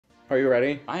Are you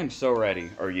ready? I am so ready.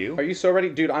 Are you? Are you so ready?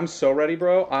 Dude, I'm so ready,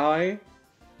 bro. I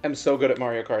am so good at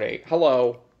Mario Kart 8.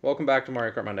 Hello. Welcome back to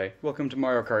Mario Kart Monday. Welcome to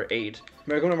Mario Kart 8.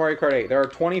 Welcome to Mario Kart 8. There are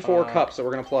 24 cups that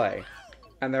we're going to play.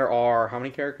 And there are, how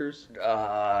many characters?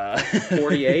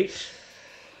 48?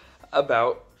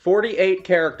 About 48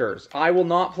 characters. I will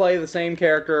not play the same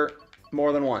character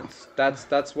more than once.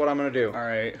 That's what I'm going to do.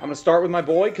 Alright. I'm going to start with my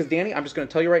boy, because Danny, I'm just going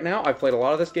to tell you right now, I've played a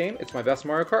lot of this game. It's my best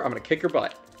Mario Kart. I'm going to kick your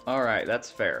butt. Alright,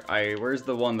 that's fair. Where's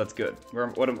the one that's good?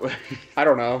 I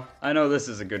don't know. I know this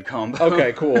is a good combo.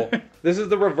 Okay, cool. This is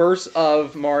the reverse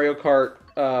of Mario Kart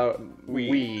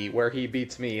Wii, where he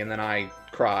beats me and then I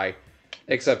cry.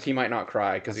 Except he might not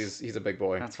cry, because he's a big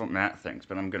boy. That's what Matt thinks,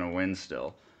 but I'm gonna win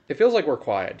still. It feels like we're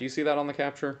quiet. Do you see that on the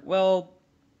capture? Well,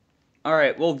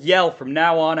 alright, we'll yell from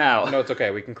now on out. No, it's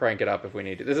okay. We can crank it up if we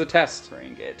need to. This is a test.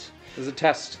 Crank it. This is a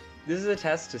test. This is a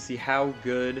test to see how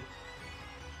good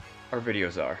our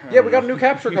videos are. Yeah, we got a new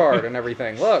capture card and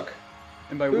everything. Look.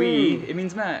 And by we, it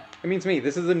means Matt. It means me.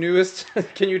 This is the newest.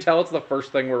 Can you tell it's the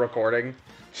first thing we're recording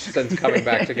since coming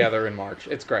back together in March?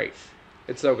 It's great.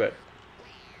 It's so good.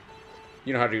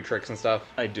 You know how to do tricks and stuff?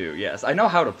 I do, yes. I know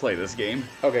how to play this game.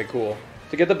 Okay, cool.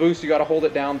 To get the boost, you gotta hold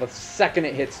it down the second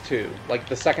it hits 2. Like,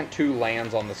 the second 2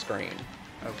 lands on the screen.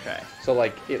 Okay. So,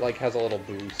 like, it has a little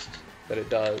boost that it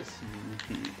does.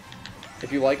 Mm-hmm.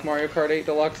 If you like Mario Kart 8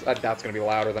 Deluxe, that's gonna be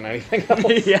louder than anything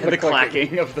else. Yeah, the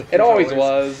clacking of the It always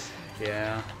was.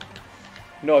 Yeah.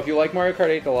 No, if you like Mario Kart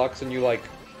 8 Deluxe and you, like,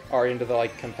 are into the,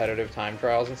 like, competitive time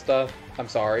trials and stuff, I'm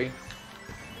sorry.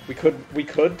 We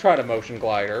could try to motion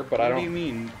glider, but I don't... What do you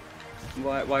mean?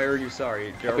 Why are you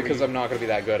sorry? Because I'm not going to be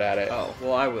that good at it. Oh,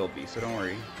 well, I will be, so don't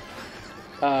worry.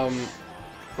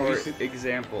 For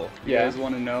example, you guys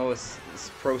want to know a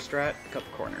pro strat? Cup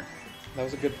corner. That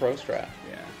was a good pro strat.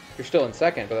 Yeah. You're still in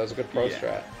second, but that was a good pro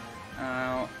strat.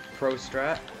 Pro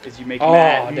strat is you make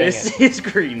Matt miss his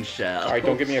green shell. Alright,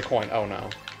 don't give me a coin. Oh, no.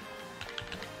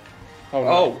 Oh,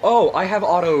 no. Oh, I have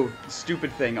auto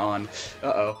stupid thing on.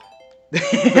 Uh-oh.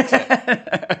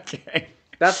 Okay.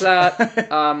 That's that.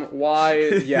 Why?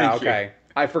 Yeah, okay.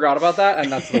 I forgot about that,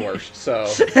 and that's the worst. So,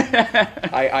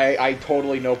 I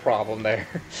totally no problem there.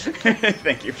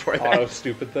 Thank you for that. Auto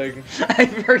stupid thing. I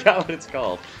forgot what it's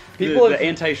called. The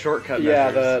anti-shortcut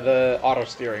Yeah, measures. the auto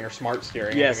steering or smart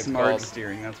steering. Yeah, smart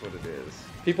steering. That's what it is.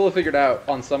 People have figured out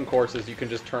on some courses you can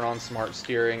just turn on smart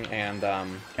steering and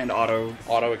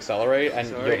auto accelerate, and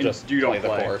you'll just play the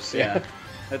course. Yeah.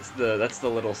 That's the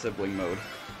little sibling mode.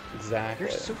 Exactly.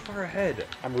 You're so far ahead.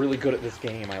 I'm really good at this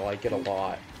game. I like it a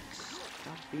lot.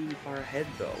 Stop being far ahead,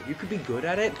 though. You could be good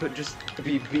at it, but just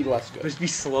be less good. Just be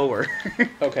slower.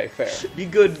 Okay, fair. Be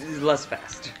good, less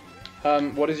fast.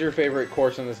 What is your favorite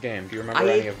course in this game? Do you remember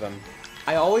any of them?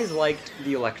 I always liked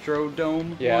the Electro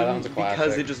Dome that one's a classic.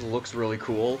 Because it just looks really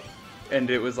cool. And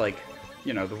it was like,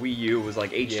 you know, the Wii U was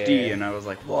like HD, and I was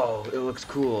like, whoa, it looks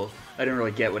cool. I didn't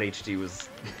really get what HD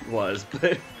was, but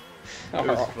it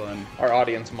was fun. Our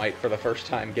audience might, for the first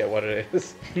time, get what it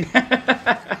is.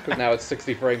 Because now it's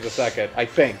 60 frames a second. I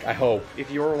think. I hope. If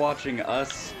you're watching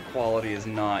us, quality is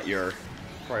not your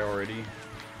priority.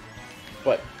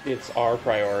 But it's our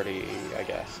priority, I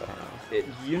guess. I don't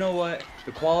know. You know what?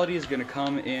 The quality is going to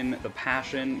come in the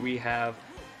passion we have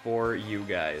for you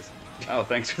guys. Oh,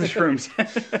 thanks for the shrooms.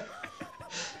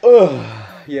 Ugh,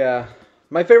 yeah.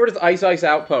 My favorite is Ice Ice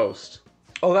Outpost.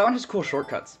 Oh, that one has cool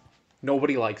shortcuts.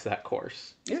 Nobody likes that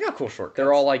course. It's got cool shortcuts.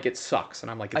 They're all like, it sucks, and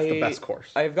I'm like, it's the best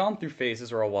course. I've gone through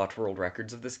phases where I'll watch world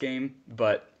records of this game,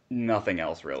 but nothing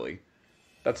else really.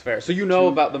 That's fair. So you know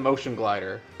about the motion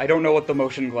glider. I don't know what the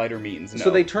motion glider means, no. So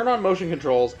they turn on motion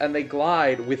controls, and they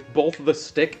glide with both the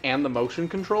stick and the motion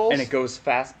controls. And it goes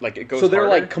fast, like it goes So they're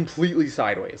harder. like completely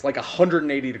sideways, like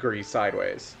 180 degrees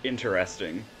sideways.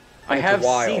 Interesting. And I have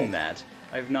wild. seen that.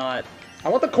 I've not... I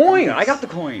want the coin! I got the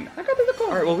coin. I got the coin.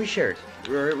 Alright, well we shared.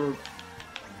 We're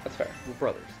That's fair. We're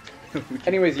brothers.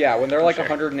 Anyways, yeah, when they're like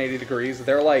 180 degrees,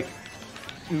 they're like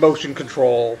motion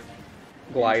control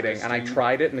gliding, and I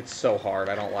tried it, and it's so hard.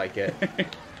 I don't like it.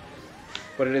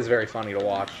 But it is very funny to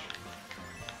watch.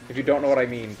 If you don't know what I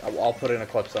mean, I'll put in a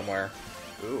clip somewhere.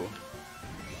 Ooh.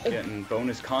 Getting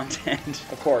bonus content.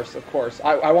 Of course, of course.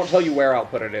 I won't tell you where I'll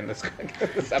put it in this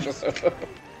this episode.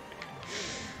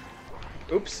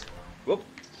 Oops. Whoop.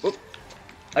 Whoop.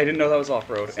 I didn't know that was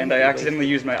off-road, and I accidentally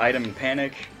used my item in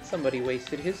panic. Somebody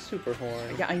wasted his super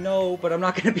horn. Yeah, I know, but I'm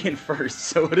not going to be in first,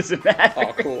 so what does it matter?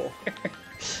 Oh, cool.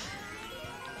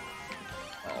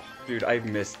 Oh, dude, I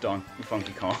missed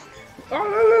Funky Kong.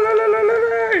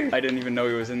 I I didn't even know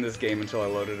he was in this game until I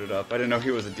loaded it up. I didn't know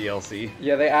he was a DLC.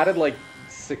 Yeah, they added like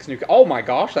 6 new... Oh my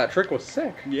gosh, that trick was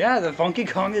sick. Yeah, the Funky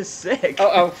Kong is sick.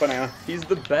 Oh, banana. He's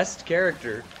the best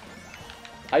character.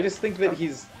 I just think that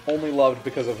he's only loved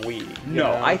because of Wii.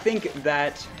 No, know? I think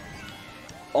that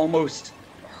almost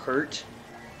hurt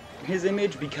his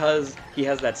image because he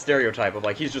has that stereotype of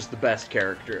like he's just the best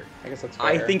character. I guess that's fair.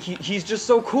 I think he's just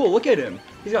so cool. Look at him.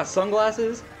 He's got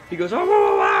sunglasses. He goes, oh, wow,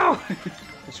 wow, wow.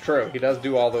 It's true. He does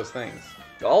do all those things.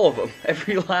 All of them.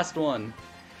 Every last one.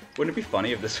 Wouldn't it be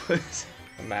funny if this was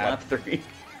I'm mad. lap 3?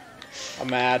 I'm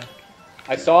mad.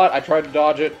 I saw it. I tried to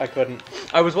dodge it. I couldn't.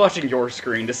 I was watching your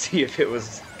screen to see if it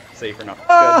was safe or not.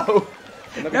 Oh!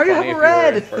 Now you have a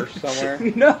red! First somewhere.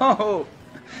 No!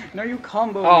 Now you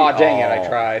combo Oh, me. dang it. I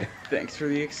tried. Thanks for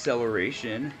the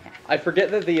acceleration. I forget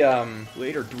that the,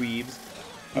 Later, dweebs.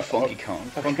 You Funky Kong.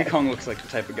 Funky Kong looks like the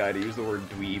type of guy to use the word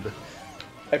dweeb.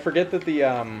 I forget that the,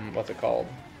 what's it called?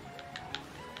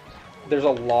 There's a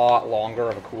lot longer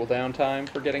of a cooldown time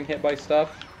for getting hit by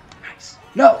stuff. Nice.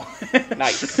 No!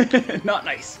 Nice. Not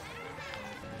nice.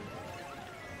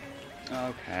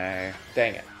 Okay.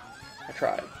 Dang it. I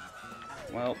tried.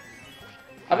 Well,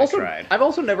 I've tried.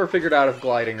 also never figured out if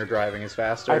gliding or driving is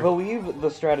faster. I believe the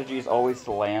strategy is always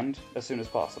to land as soon as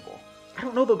possible. I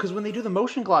don't know, though, because when they do the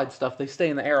motion glide stuff, they stay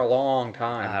in the air a long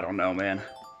time. I don't know, man.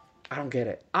 I don't get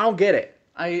it. I don't get it.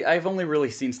 I've only really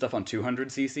seen stuff on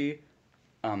 200cc.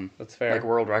 That's fair. Like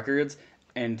world records,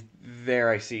 and there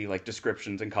I see like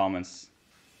descriptions and comments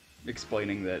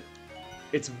explaining that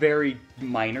it's very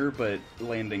minor, but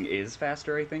landing is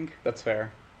faster, I think. That's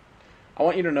fair. I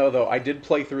want you to know, though, I did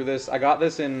play through this. I got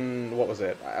this in, what was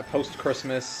it,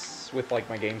 post-Christmas with, like,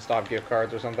 my GameStop gift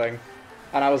cards or something.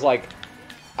 And I was like,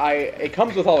 it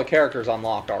comes with all the characters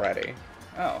unlocked already.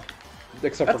 Oh.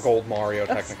 Except for Gold Mario,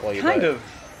 technically. Kind of.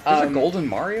 There's a Golden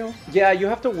Mario? Yeah, you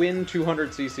have to win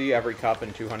 200cc every cup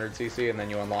in 200cc, and then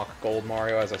you unlock Gold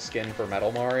Mario as a skin for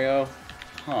Metal Mario.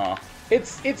 Huh.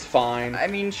 It's fine. I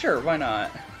mean, sure, why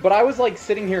not? But I was like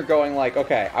sitting here going like,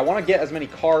 okay, I want to get as many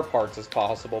car parts as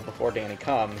possible before Danny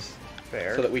comes.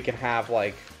 Fair. So that we can have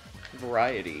like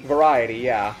variety. Variety,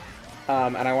 yeah.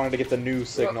 And I wanted to get the new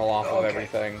signal off of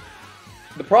everything.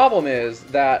 The problem is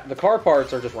that the car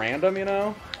parts are just random, you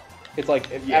know? It's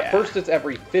like, at first it's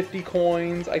every 50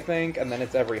 coins, I think, and then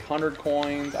it's every 100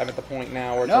 coins. I'm at the point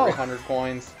now where it's every 100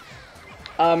 coins.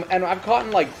 And I've caught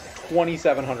like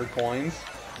 2,700 coins.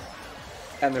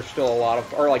 And there's still a lot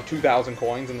of, or like 2,000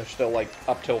 coins, and there's still like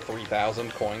up till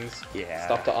 3,000 coins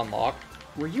stuff to unlock.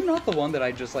 Were you not the one that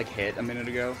I just like hit a minute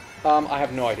ago? I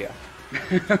have no idea.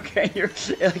 Okay,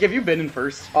 have you been in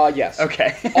first? Yes.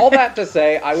 Okay. All that to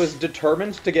say, I was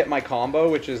determined to get my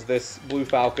combo, which is this Blue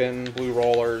Falcon, Blue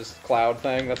Rollers, Cloud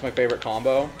thing. That's my favorite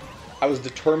combo. I was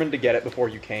determined to get it before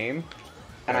you came.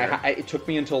 And it took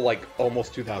me until like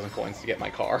almost 2,000 coins to get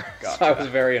my car. Gotcha. So I was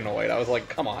very annoyed. I was like,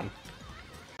 come on.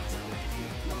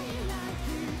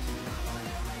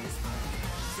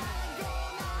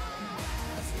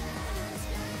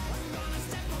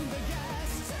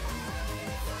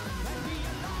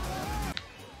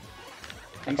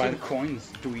 Thanks for the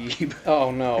coins, dweeb.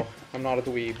 Oh no, I'm not a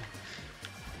dweeb.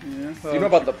 Yeah, well, you know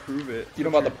about the prove it. You know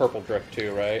about the purple drift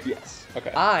too, right? Yes.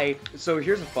 Okay. So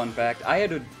here's a fun fact. I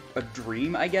had a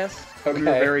dream, I guess, when we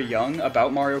were very young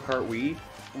about Mario Kart Wii,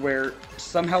 where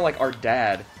somehow like our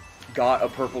dad got a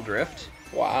purple drift.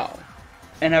 Wow.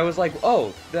 And I was like,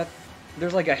 oh,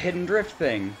 there's like a hidden drift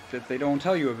thing that they don't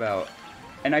tell you about.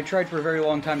 And I tried for a very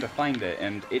long time to find it,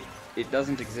 and it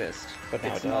doesn't exist. But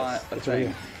now it's it does. not a thing.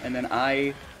 Real. And then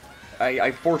I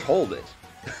foretold it.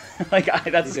 Like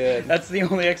that's the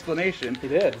only explanation. He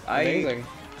did. Amazing.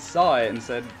 I saw it and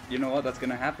said, you know what, that's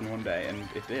gonna happen one day, and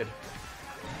it did.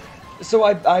 So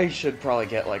I should probably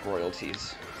get like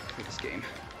royalties for this game.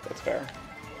 That's fair.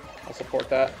 I'll support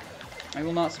that. I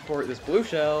will not support this blue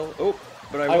shell. Oh,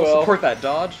 but I will support that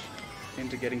dodge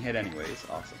into getting hit anyways.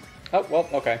 Awesome. Oh well,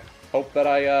 okay. Hope that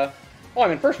Oh,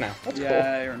 I'm in first now. That's cool.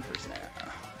 Yeah, you're in first now.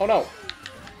 Oh no.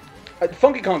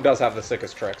 Funky Kong does have the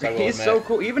sickest tricks, I will admit. He's so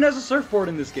cool. Even as a surfboard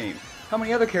in this game. How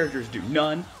many other characters do?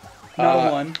 None.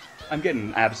 Not one. I'm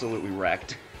getting absolutely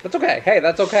wrecked. That's okay. Hey,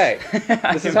 that's okay.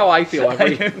 This is how I feel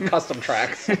every custom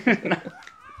tracks.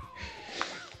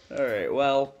 Alright,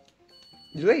 well...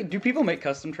 Do people make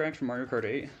custom tracks for Mario Kart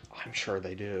 8? I'm sure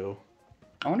they do.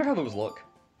 I wonder how those look.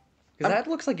 Because that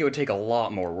looks like it would take a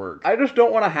lot more work. I just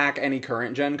don't want to hack any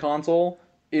current gen console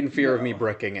in fear of me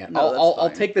bricking it. No, I'll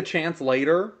take the chance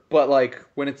later, but like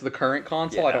when it's the current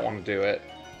console, I don't want to do it.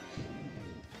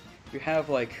 You have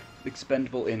like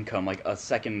expendable income, like a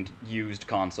second used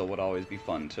console would always be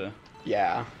fun to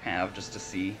have just to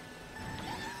see.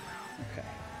 Okay.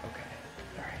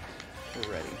 Alright.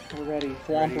 We're ready. We're ready.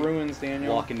 Swamp Ruins,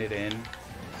 Daniel. Locking it in.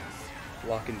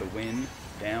 Locking the win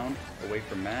down, away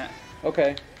from Matt.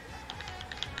 Okay.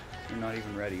 You're not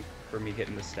even ready for me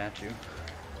hitting the statue.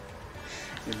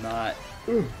 You're not.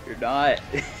 You're not.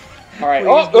 All right.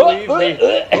 Please believe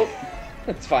me. Oh,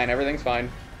 it's fine. Everything's fine.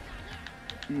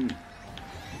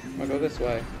 I'll go this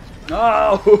way.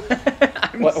 No!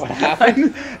 What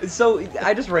happened? So,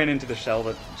 I just ran into the shell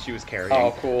that she was carrying.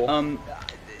 Oh, cool.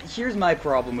 Here's my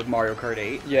problem with Mario Kart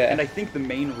 8. Yeah. And I think the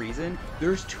main reason,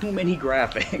 there's too many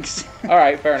graphics.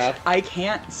 Alright, fair enough. I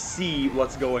can't see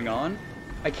what's going on.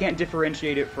 I can't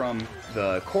differentiate it from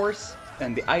the course,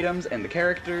 and the items, and the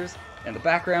characters, and the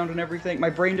background and everything.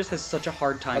 My brain just has such a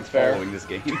hard time following this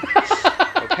game.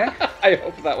 Okay? I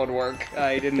hope that would work.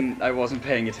 I wasn't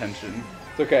paying attention.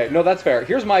 It's okay. No, that's fair.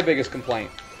 Here's my biggest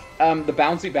complaint. The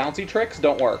bouncy tricks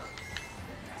don't work.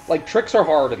 Like, tricks are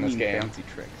hard in this game. Bouncy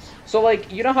tricks. So,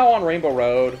 like, you know how on Rainbow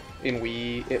Road in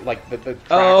Wii, it, like, the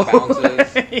track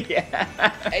bounces?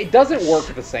 Yeah. It doesn't work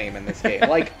the same in this game.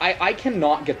 Like, I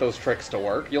cannot get those tricks to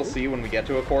work. You'll see when we get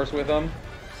to a course with them.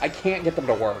 I can't get them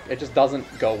to work. It just doesn't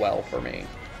go well for me.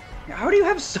 How do you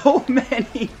have so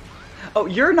many? Oh,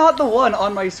 you're not the one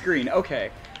on my screen. Okay.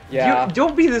 Yeah.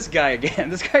 Don't be this guy again.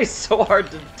 This guy's so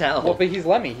hard to tell. Well, but he's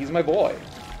Lemmy. He's my boy.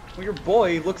 Well, your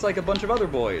boy looks like a bunch of other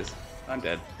boys. I'm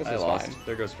dead. I lost. Fine.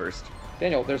 There goes first.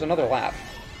 Daniel, there's another lap.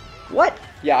 What?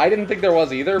 Yeah, I didn't think there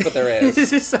was either, but there is.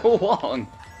 This is so long.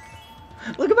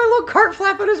 Look at my little cart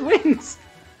flap on his wings.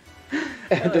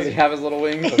 Does he have his little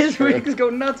wings? That's his true. wings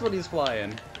go nuts when he's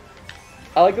flying.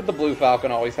 I like that the Blue Falcon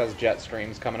always has jet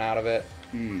streams coming out of it.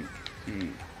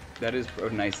 That is a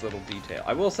nice little detail.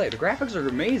 I will say, the graphics are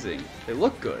amazing. They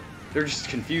look good. They're just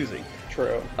confusing.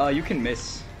 True. You can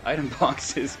miss item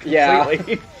boxes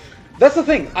completely. Yeah. That's the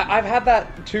thing. I've had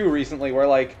that too recently where,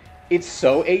 like, it's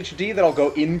so HD that I'll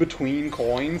go in between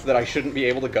coins that I shouldn't be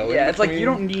able to go in between. Yeah, it's like you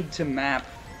don't need to map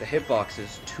the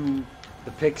hitboxes to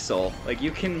the pixel. Like,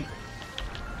 you can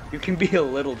be a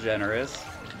little generous.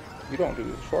 You don't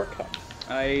do shortcuts.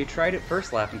 I tried it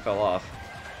first lap and fell off.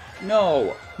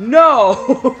 No!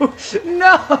 No!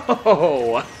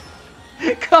 No!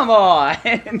 Come on!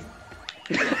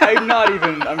 I'm not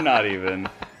even.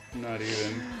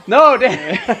 No,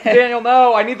 Daniel,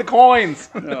 no! I need the coins!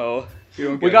 No.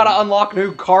 We gotta unlock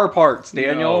new car parts,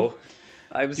 Daniel. No.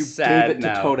 I'm you sad gave it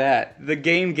now. to Toadette. The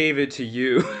game gave it to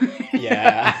you.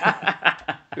 Yeah.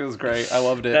 It was great. I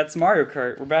loved it. That's Mario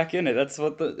Kart. We're back in it. That's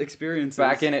what the experience is.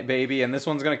 Back in it, baby. And this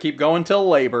one's gonna keep going till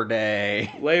Labor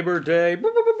Day. Labor Day. Boo,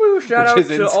 boo, boo, boo. Shout out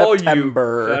to all you.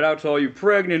 Shout out to all you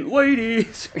pregnant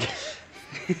ladies.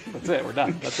 That's it. We're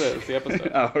done. That's it. It's the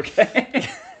episode. Oh, okay.